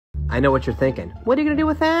I know what you're thinking. What are you gonna do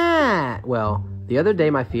with that? Well, the other day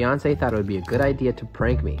my fiance thought it would be a good idea to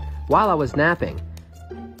prank me while I was napping.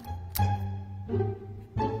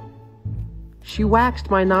 She waxed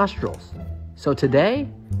my nostrils. So today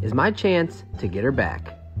is my chance to get her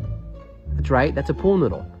back. That's right, that's a pool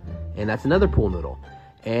noodle. And that's another pool noodle.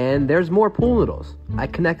 And there's more pool noodles. I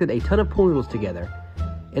connected a ton of pool noodles together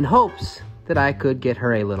in hopes that I could get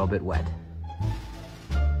her a little bit wet.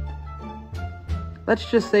 Let's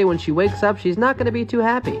just say when she wakes up, she's not going to be too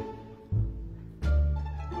happy.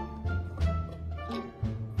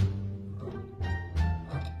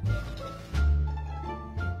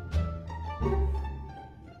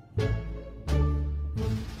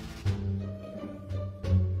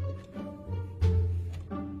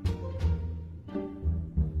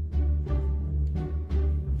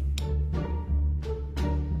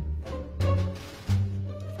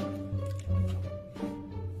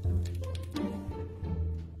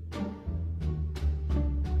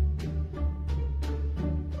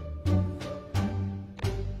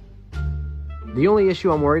 The only issue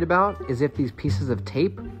I'm worried about is if these pieces of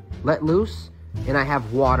tape let loose and I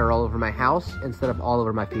have water all over my house instead of all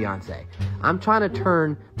over my fiance. I'm trying to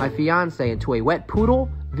turn my fiance into a wet poodle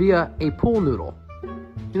via a pool noodle.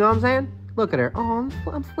 You know what I'm saying? Look at her. Oh,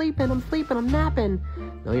 I'm sleeping, I'm napping.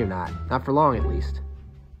 No, you're not. Not for long, at least.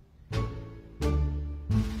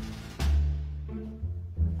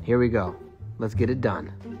 Here we go. Let's get it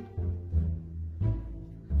done.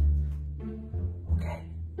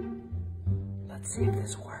 Let's see if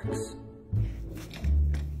this works.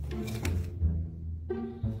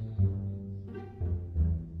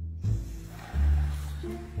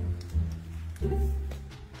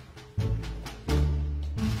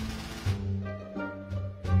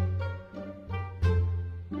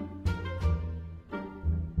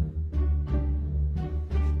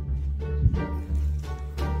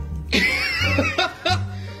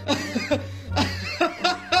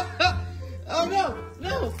 Oh no!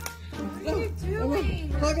 No! What are you doing?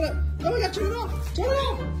 Plug it up. No, we gotta turn it off. Turn it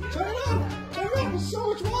off. Turn it off. Turn it off. There's so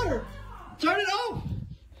much water. Turn it off.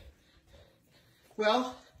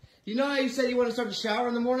 Well, you know how you said you want to start the shower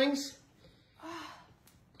in the mornings?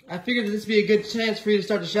 I figured that this would be a good chance for you to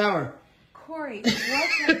start the shower. Corey, what?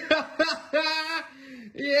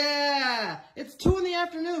 Yeah. It's 2 in the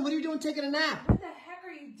afternoon. What are you doing taking a nap? What the heck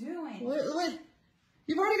are you doing? What?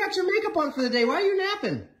 You've already got your makeup on for the day. Why are you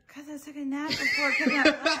napping? Because I took a nap before getting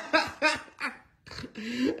up.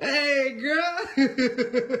 Hey, girl.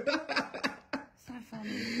 It's not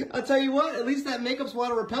funny. I'll tell you what, at least that makeup's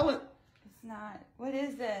water repellent. It's not. What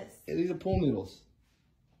is this? Hey, these are pool noodles.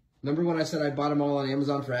 Remember when I said I bought them all on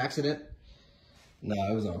Amazon for accident? No,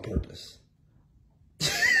 it was on purpose.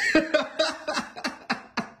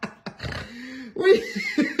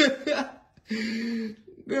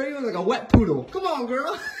 Girl, you look like a wet poodle. Come on,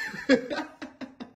 girl.